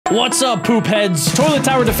What's up, poop heads? Toilet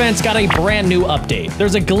Tower Defense got a brand new update.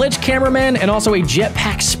 There's a glitch cameraman and also a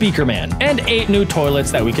jetpack speaker man, and 8 new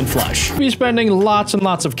toilets that we can flush. I'll be spending lots and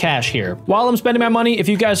lots of cash here. While I'm spending my money, if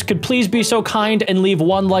you guys could please be so kind and leave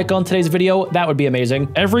 1 like on today's video, that would be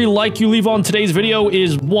amazing. Every like you leave on today's video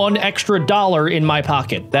is $1 extra in my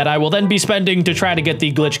pocket that I will then be spending to try to get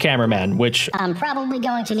the glitch cameraman, which I'm probably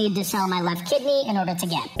going to need to sell my left kidney in order to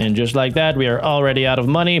get. And just like that, we are already out of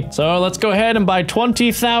money. So let's go ahead and buy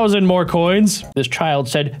 20,000 more coins. This child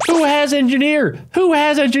said, "Who has engineer? Who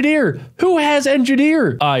has engineer? Who has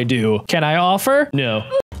engineer?" I do. Can I offer? No.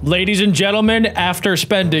 Ladies and gentlemen, after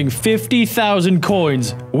spending 50,000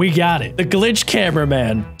 coins, we got it. The glitch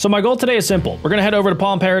cameraman. So my goal today is simple. We're gonna head over to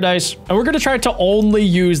Palm Paradise and we're gonna try to only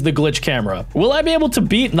use the glitch camera. Will I be able to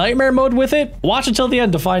beat nightmare mode with it? Watch until the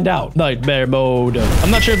end to find out. Nightmare mode. I'm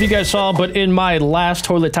not sure if you guys saw, but in my last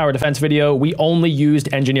Toilet Tower Defense video, we only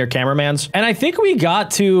used engineer cameramans. And I think we got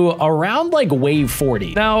to around like wave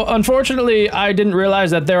 40. Now, unfortunately, I didn't realize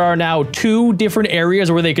that there are now 2 different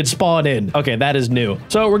areas where they could spawn in. Okay, that is new.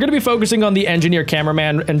 So we're going to be focusing on the engineer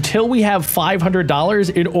cameraman until we have $500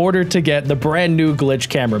 in order to get the brand new glitch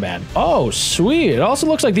cameraman. Oh, sweet. It also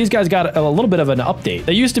looks like these guys got a little bit of an update.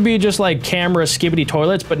 They used to be just like camera skibbity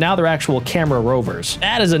toilets, but now they're actual camera rovers.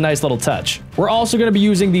 That is a nice little touch. We're also going to be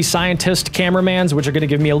using the scientist cameramans, which are going to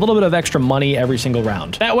give me a little bit of extra money every single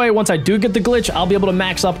round. That way, once I do get the glitch, I'll be able to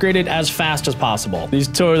max upgrade it as fast as possible. These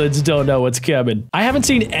toilets don't know what's coming. I haven't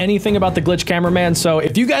seen anything about the glitch cameraman, so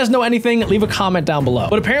if you guys know anything, leave a comment down below.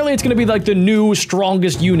 But apparently it's going to be like the new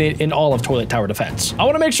strongest unit in all of Toilet Tower Defense. I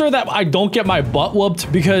want to make sure that I don't get my butt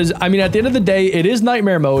whooped because, I mean, at the end of the day, it is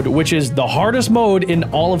nightmare mode, which is the hardest mode in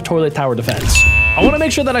all of Toilet Tower Defense. I want to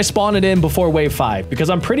make sure that I spawn it in before wave 5 because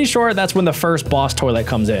I'm pretty sure that's when the first boss toilet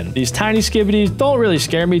comes in. These tiny skibbities don't really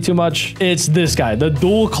scare me too much. It's this guy, the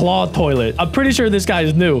dual claw toilet. I'm pretty sure this guy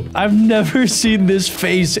is new. I've never seen this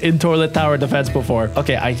face in Toilet Tower Defense before.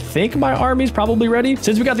 Okay, I think my army's probably ready.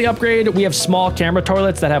 Since we got the upgrade, we have small camera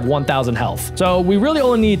toilets that have 1,000 health. So we really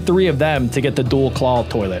only need 3 of them to get the dual claw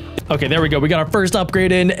toilet. Okay, there we go. We got our first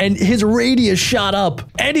upgrade in and his radius shot up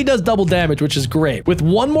and he does double damage, which is great. With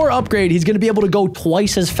 1 more upgrade, he's going to be able to go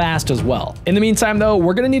twice as fast as well. In the meantime, though,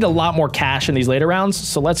 we're going to need a lot more cash in these later rounds.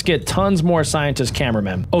 So let's get tons more scientist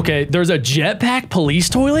cameramen. Okay, there's a jetpack police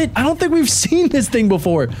toilet. I don't think we've seen this thing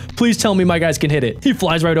before. Please tell me my guys can hit it. He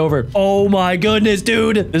flies right over. Oh my goodness,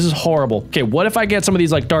 dude. This is horrible. Okay, what if I get some of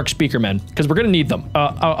these like dark speaker men? Because we're going to need them.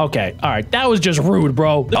 Okay. All right. That was just rude,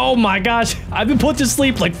 bro. Oh my gosh. I've been put to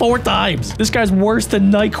sleep like 4 times. This guy's worse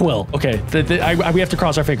than NyQuil. Okay, we have to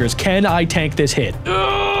cross our fingers. Can I tank this hit?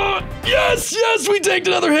 Yes, we tanked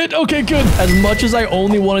another hit. Okay, good. As much as I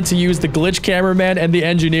only wanted to use the glitch cameraman and the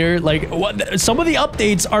engineer, like some of the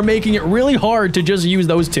updates are making it really hard to just use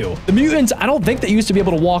those 2. The mutants, I don't think they used to be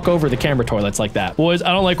able to walk over the camera toilets like that. Boys,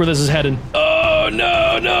 I don't like where this is heading. Oh,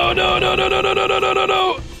 no.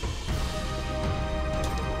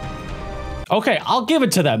 Okay, I'll give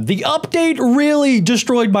it to them. The update really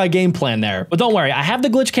destroyed my game plan there. But don't worry, I have the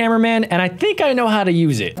glitch cameraman and I think I know how to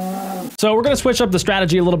use it. So we're going to switch up the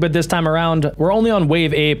strategy a little bit this time around. We're only on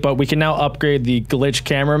wave 8, but we can now upgrade the glitch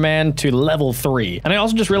cameraman to level 3. And I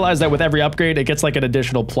also just realized that with every upgrade, it gets like an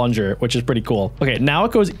additional plunger, which is pretty cool. Okay, now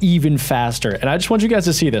it goes even faster. And I just want you guys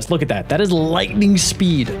to see this. Look at that. That is lightning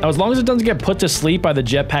speed. Now, as long as it doesn't get put to sleep by the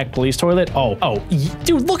jetpack police toilet. Oh,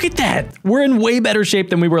 dude, look at that. We're in way better shape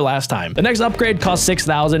than we were last time. The next upgrade costs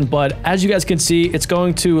 6,000, but as you guys can see, it's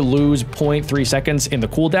going to lose 0.3 seconds in the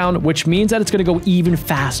cooldown, which means that it's going to go even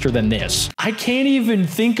faster than this. I can't even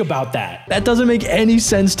think about that. That doesn't make any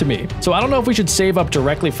sense to me. So I don't know if we should save up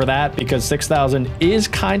directly for that because 6,000 is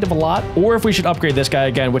kind of a lot, or if we should upgrade this guy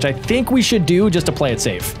again, which I think we should do just to play it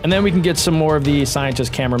safe. And then we can get some more of the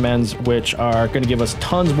scientist cameramans, which are going to give us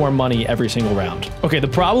tons more money every single round. Okay, the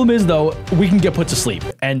problem is though, we can get put to sleep.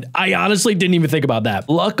 And I honestly didn't even think about that.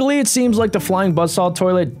 Luckily, it seems like the flying buzzsaw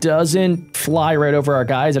toilet doesn't fly right over our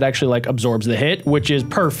guys. It actually like absorbs the hit, which is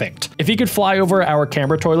perfect. If he could fly over our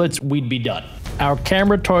camera toilets, we'd be done. Our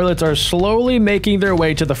camera toilets are slowly making their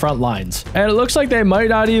way to the front lines. And it looks like they might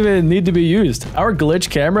not even need to be used. Our glitch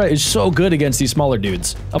camera is so good against these smaller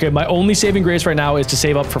dudes. Okay, my only saving grace right now is to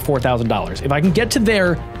save up for $4,000. If I can get to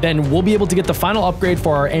there, then we'll be able to get the final upgrade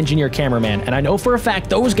for our engineer cameraman. And I know for a fact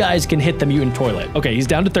those guys can hit the mutant toilet. Okay, he's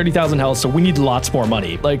down to 30,000 health, so we need lots more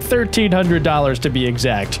money. Like $1,300 to be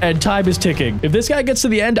exact. And time is ticking. If this guy gets to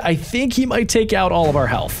the end, I think he might take out all of our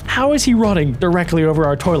health. How is he running directly over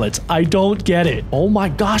our toilets? I don't get it. it. Oh my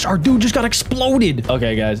gosh, our dude just got exploded.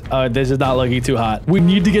 Okay, guys, this is not looking too hot. We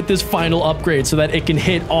need to get this final upgrade so that it can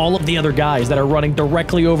hit all of the other guys that are running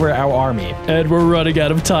directly over our army. And we're running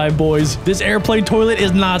out of time, boys. This airplane toilet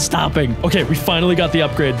is not stopping. Okay, we finally got the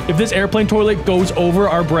upgrade. If this airplane toilet goes over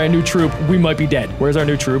our brand new troop, we might be dead. Where's our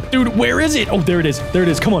new troop? Dude, where is it? Oh, there it is. There it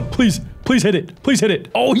is. Come on, please. Please hit it. Please hit it.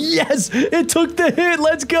 Oh, yes. It took the hit.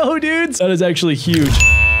 Let's go, dudes. That is actually huge.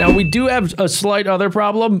 Now, we do have a slight other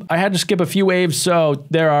problem. I had to skip a few waves, so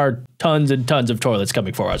there are tons and tons of toilets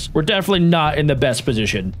coming for us. We're definitely not in the best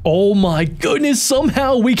position. Oh my goodness,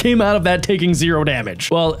 somehow we came out of that taking 0 damage.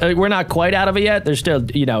 Well, we're not quite out of it yet. There's still,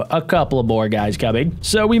 you know, a couple of more guys coming.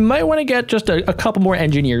 So we might want to get just a couple more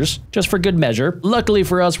engineers, just for good measure. Luckily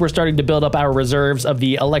for us, we're starting to build up our reserves of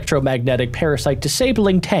the electromagnetic parasite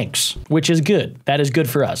disabling tanks, which is good. That is good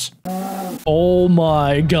for us. Oh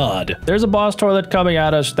my god. There's a boss toilet coming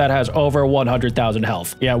at us that has over 100,000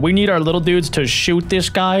 health. Yeah, we need our little dudes to shoot this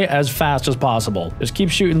guy as fast as possible. Just keep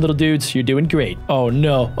shooting, little dudes. You're doing great. Oh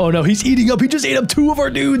no. Oh no, he's eating up. He just ate up 2 of our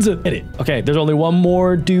dudes. Hit it. Okay, there's only one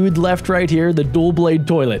more dude left right here, the dual blade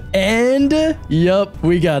toilet. And yup,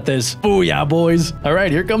 we got this. Booyah, boys. All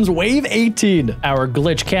right, here comes wave 18. Our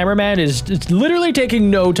glitch cameraman is literally taking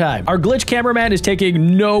no time. Our glitch cameraman is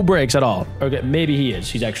taking no breaks at all. Okay, maybe he is.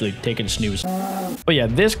 He's actually taking snooze. But yeah,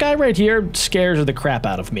 this guy right here scares the crap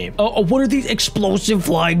out of me. Oh, what are these explosive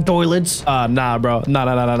flying toilets? Nah, bro. Nah.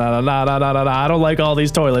 I don't like all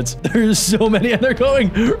these toilets. There's so many, and they're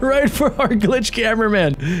going right for our glitch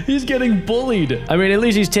cameraman. He's getting bullied. I mean, at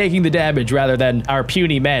least he's taking the damage rather than our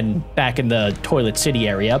puny men back in the toilet city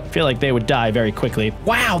area. I feel like they would die very quickly.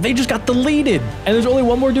 Wow, they just got deleted. And there's only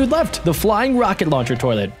one more dude left. The flying rocket launcher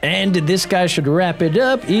toilet. And this guy should wrap it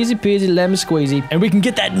up. Easy peasy, lemon squeezy. And we can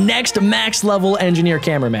get that next max level engineer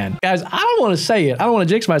cameraman. Guys, I don't want to say it. I don't want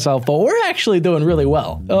to jinx myself, but we're actually doing really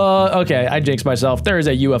well. Okay, I jinxed myself. There is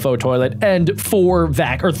a UFO toilet and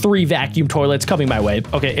 3 vacuum toilets coming my way.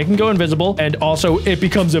 Okay, it can go invisible and also it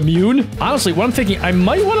becomes immune. Honestly, what I'm thinking, I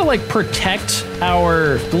might want to like protect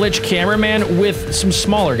our glitch cameraman with some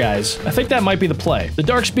smaller guys. I think that might be the play. The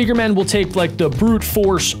dark speaker men will take like the brute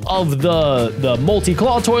force of the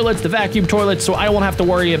multi-claw toilets, the vacuum toilets, so I won't have to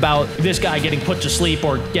worry about this guy getting put to sleep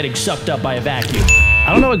or getting sucked up by a vacuum.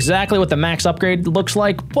 I don't know exactly what the max upgrade looks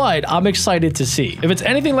like, but I'm excited to see. If it's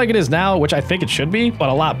anything like it is now, which I think it should be, but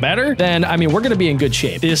a lot better, then, I mean, we're going to be in good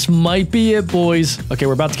shape. This might be it, boys. Okay,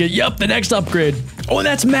 we're about to get, the next upgrade. Oh, and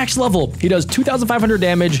that's max level. He does 2,500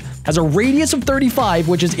 damage, has a radius of 35,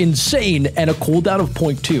 which is insane, and a cooldown of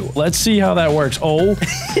 0.2. Let's see how that works. Oh,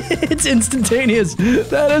 it's instantaneous.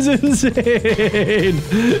 That is insane.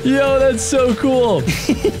 Yo, that's so cool.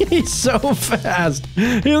 He's so fast.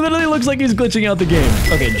 He literally looks like he's glitching out the game.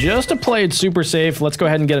 Okay, just to play it super safe, let's go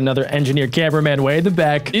ahead and get another engineer cameraman way in the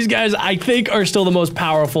back. These guys, I think, are still the most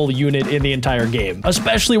powerful unit in the entire game,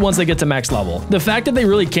 especially once they get to max level. The fact that they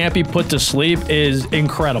really can't be put to sleep is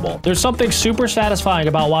incredible. There's something super satisfying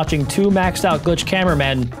about watching 2 maxed out glitch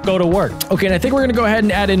cameramen go to work. Okay, and I think we're gonna go ahead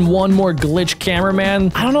and add in one more glitch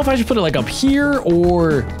cameraman. I don't know if I should put it like up here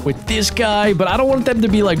or with this guy, but I don't want them to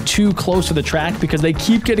be like too close to the track because they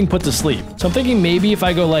keep getting put to sleep. So I'm thinking maybe if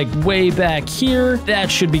I go like way back here,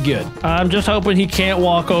 that should be good. I'm just hoping he can't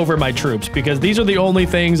walk over my troops because these are the only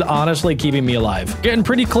things honestly keeping me alive. Getting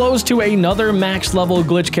pretty close to another max level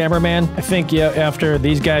glitch cameraman. I think, yeah, after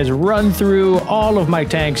these guys run through all of my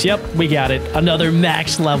tanks, yep, we got it. Another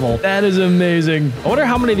max level. That is amazing. I wonder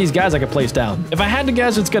how many of these guys I could place down. If I had to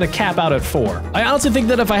guess, it's gonna cap out at 4. I honestly think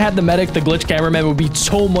that if I had the medic, the glitch cameraman would be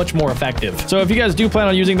so much more effective. So if you guys do plan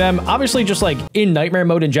on using them, obviously just like in nightmare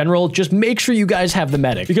mode in general, just make sure you guys have the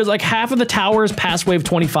medic because like half of the towers past wave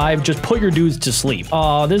 25, just put your dudes to sleep.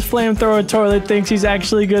 Oh, this flamethrower toilet thinks he's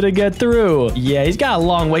actually gonna get through. Yeah, he's got a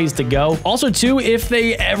long ways to go. Also too, if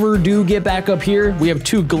they ever do get back up here, we have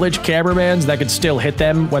 2 glitch cameramans that could still hit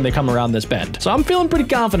them when they come around this bend. So I'm feeling pretty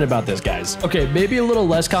confident about this, guys. Okay, maybe a little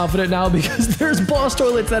less confident now because there's boss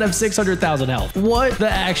toilets that have 600,000 health. What the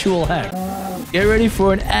actual heck? Get ready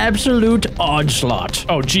for an absolute onslaught.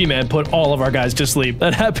 Oh, G-Man put all of our guys to sleep.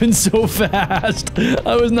 That happened so fast.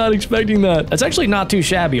 I was not expecting that. That's actually not too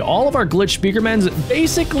shabby. All of our glitch speakermen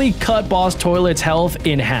basically cut boss toilet's health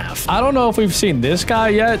in half. I don't know if we've seen this guy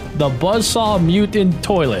yet. The Buzzsaw Mutant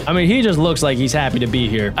Toilet. I mean, he just looks like he's happy to be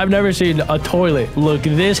here. I've never seen a toilet toilet look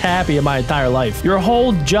this happy in my entire life. Your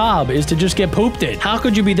whole job is to just get pooped in. How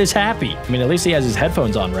could you be this happy? I mean, at least he has his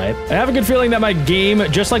headphones on, right? I have a good feeling that my game,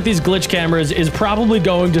 just like these glitch cameras, is probably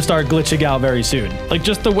going to start glitching out very soon. Like,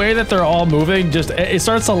 just the way that they're all moving, just it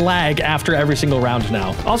starts to lag after every single round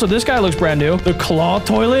now. Also, this guy looks brand new. The claw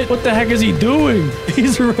toilet? What the heck is he doing?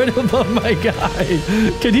 He's right above my guy.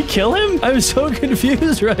 Can he kill him? I'm so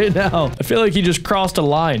confused right now. I feel like he just crossed a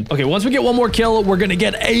line. Okay, once we get one more kill, we're gonna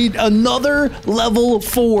get another level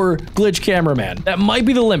 4 glitch cameraman. That might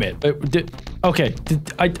be the limit. Okay,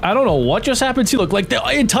 I don't know what just happened to look like the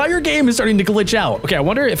entire game is starting to glitch out. Okay, I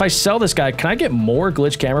wonder if I sell this guy, can I get more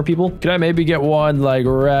glitch camera people? Can I maybe get one like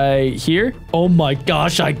right here? Oh my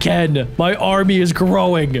gosh, I can. My army is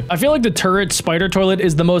growing. I feel like the turret spider toilet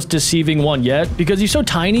is the most deceiving one yet because he's so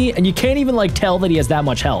tiny and you can't even like tell that he has that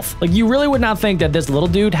much health. Like you really would not think that this little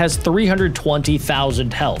dude has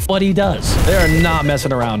 320,000 health, but he does. They are not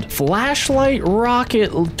messing around. Flashlight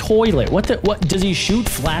rocket toilet. What does he shoot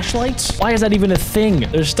flashlights? Why is that even a thing?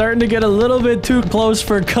 They're starting to get a little bit too close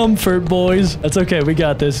for comfort, boys. That's okay. We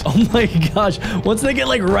got this. Oh my gosh. Once they get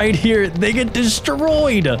like right here, they get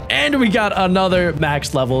destroyed. And we got another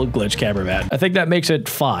max level glitch cameraman. I think that makes it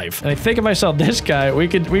 5. And I think if I sell this guy, we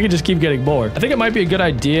could just keep getting more. I think it might be a good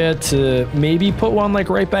idea to maybe put one like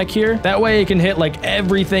right back here. That way it can hit like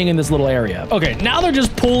everything in this little area. Okay, now they're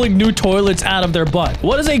just pulling new toilets out of their butt.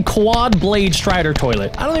 What is a quad blade strider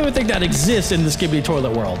toilet? I don't even think that exists in the Skibbity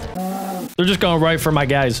toilet world. They're just going right for my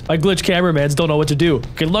guys. My glitch cameramans don't know what to do.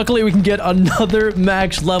 Okay, luckily we can get another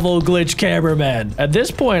max level glitch cameraman. At this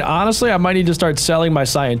point, honestly, I might need to start selling my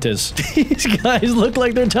scientists. These guys look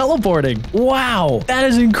like they're teleporting. Wow, that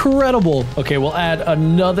is incredible. Okay, we'll add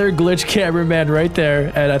another glitch cameraman right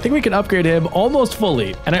there. And I think we can upgrade him almost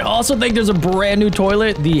fully. And I also think there's a brand new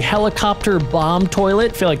toilet, the helicopter bomb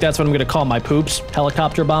toilet. I feel like that's what I'm gonna call my poops.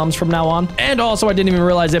 Helicopter bombs from now on. And also, I didn't even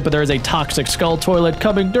realize it, but there is a toxic skull toilet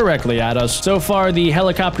coming directly at us. So far, the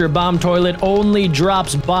helicopter bomb toilet only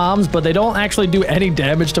drops bombs, but they don't actually do any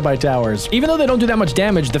damage to my towers. Even though they don't do that much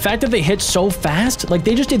damage, the fact that they hit so fast, like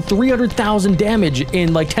they just did 300,000 damage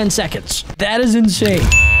in like 10 seconds. That is insane.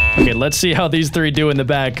 Okay, let's see how these 3 do in the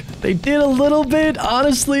back. They did a little bit,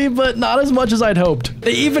 honestly, but not as much as I'd hoped.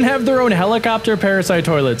 They even have their own helicopter parasite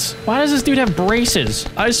toilets. Why does this dude have braces?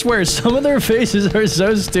 I swear, some of their faces are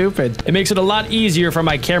so stupid. It makes it a lot easier for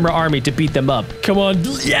my camera army to beat them up. Come on.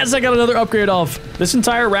 Yes, I got another upgrade off. This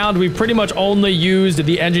entire round, we've pretty much only used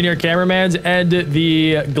the engineer cameramans and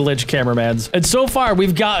the glitch cameramans. And so far,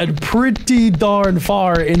 we've gotten pretty darn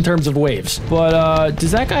far in terms of waves. But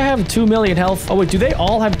does that guy have 2 million health? Oh, wait, do they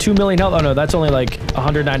all have 2 million health? Oh, no, that's only like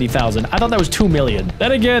 190,000. I thought that was 2 million.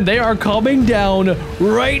 Then again, they are coming down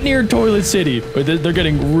right near Toilet City. Wait, they're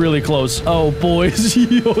getting really close. Oh, boys.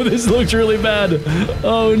 Yo, this looks really bad.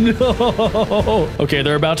 Oh, no. Okay,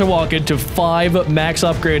 they're about to walk into 5 max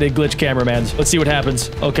upgraded glitch cameramans. Let's see what happens.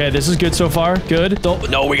 Okay, this is good so far. Good.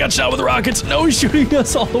 No, we got shot with rockets. No, he's shooting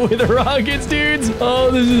us all the way with rockets, dudes. Oh,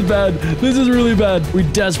 this is bad. This is really bad. We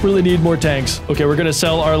desperately need more tanks. Okay, we're gonna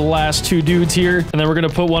sell our last 2 dudes here, and then we're gonna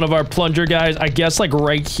put one of our plunger guys, I guess, like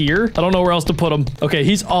right here. I don't know where else to put him. Okay,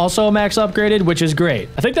 he's also max upgraded, which is great.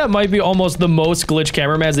 I think that might be almost the most glitch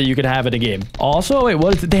cameramans that you could have in a game. Also, wait,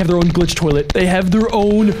 what is it? They have their own glitch toilet. They have their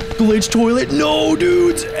own glitch toilet. No,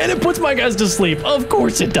 dudes. And it puts my guys to sleep. Of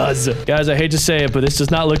course it does. Guys, I hate to say it, but this does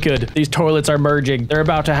not look good. These toilets are merging. They're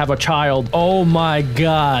about to have a child. Oh my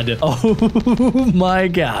God. Oh my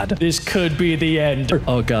God. This could be the end.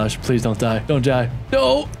 Oh gosh, please don't die. Don't die.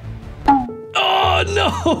 No. Oh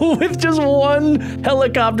no, with just 1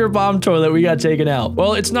 helicopter bomb toilet, we got taken out.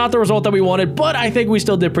 Well, it's not the result that we wanted, but I think we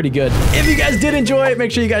still did pretty good. If you guys did enjoy it,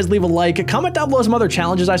 make sure you guys leave a like, comment down below some other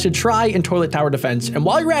challenges I should try in toilet tower defense. And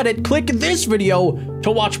while you're at it, click this video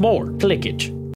to watch more. Click it.